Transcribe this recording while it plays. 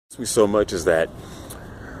Me so much is that,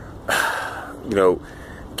 you know,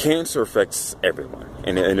 cancer affects everyone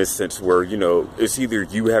in a sense where, you know, it's either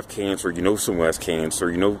you have cancer, you know someone has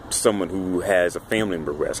cancer, you know someone who has a family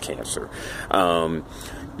member who has cancer.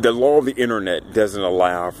 The law of the internet doesn't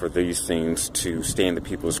allow for these things to stay in the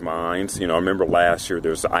people's minds. You know, I remember last year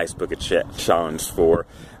there was the Ice Bucket Challenge for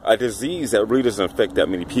a disease that really doesn't affect that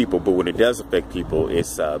many people, but when it does affect people,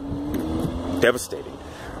 it's devastating.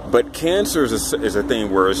 But cancer is a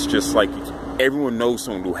thing where it's just like everyone knows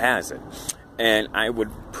someone who has it. And I would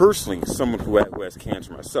personally, someone who has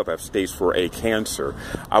cancer myself, I have stage 4A cancer,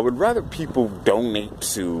 I would rather people donate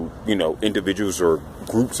to, you know, individuals or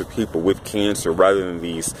groups of people with cancer rather than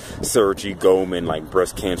these Sarah G. Goldman, like,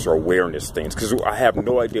 breast cancer awareness things. Because I have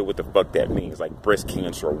no idea what the fuck that means, like, breast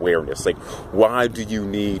cancer awareness. Like, why do you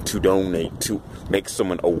need to donate to make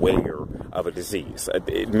someone aware of a disease?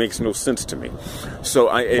 It makes no sense to me.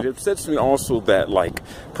 So it upsets me also that, like,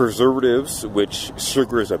 preservatives, which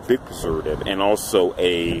sugar is a big preservative, and also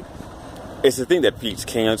it's a thing that feeds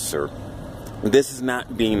cancer. This is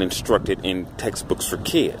not being instructed in textbooks for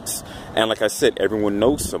kids. And like I said, everyone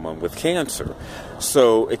knows someone with cancer.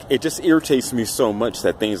 So it just irritates me so much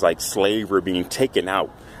that things like slavery are being taken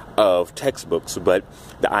out of textbooks, but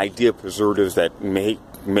the idea of preservatives that may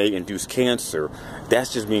induce cancer,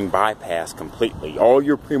 that's just being bypassed completely. All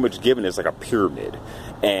you're pretty much given is like a pyramid.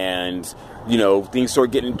 And, you know, things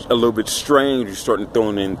start getting a little bit strange. You start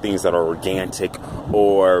throwing in things that are organic,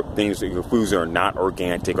 or things that your foods are not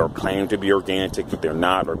organic, or claim to be organic but they're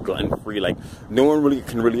not, or gluten-free. Like, no one really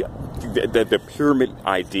can really, the pyramid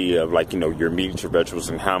idea of, like, you know, your meat, your vegetables,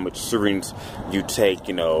 and how much servings you take,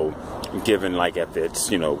 you know, given, like, if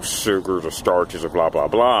it's, you know, sugars or starches or blah, blah,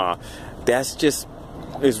 blah. That's just,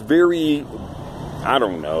 it's very, I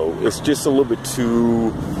don't know, it's just a little bit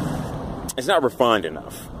too, it's not refined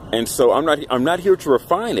enough. And so I'm not here to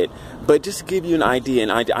refine it, but just to give you an idea.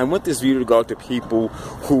 And I want this video to go out to people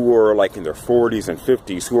who are like in their 40s and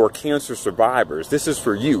 50s, who are cancer survivors. This is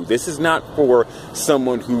for you. This is not for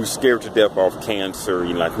someone who's scared to death of cancer,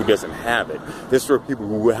 you know, like, who doesn't have it. This is for people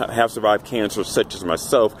who have survived cancer, such as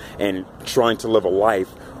myself, and trying to live a life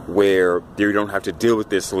where you don't have to deal with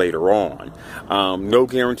this later on. No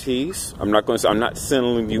guarantees. I'm not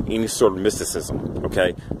selling you any sort of mysticism,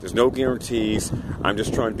 okay? There's no guarantees. I'm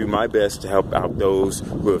just trying to do my best to help out those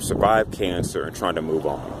who have survived cancer and trying to move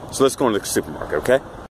on. So let's go into the supermarket, okay?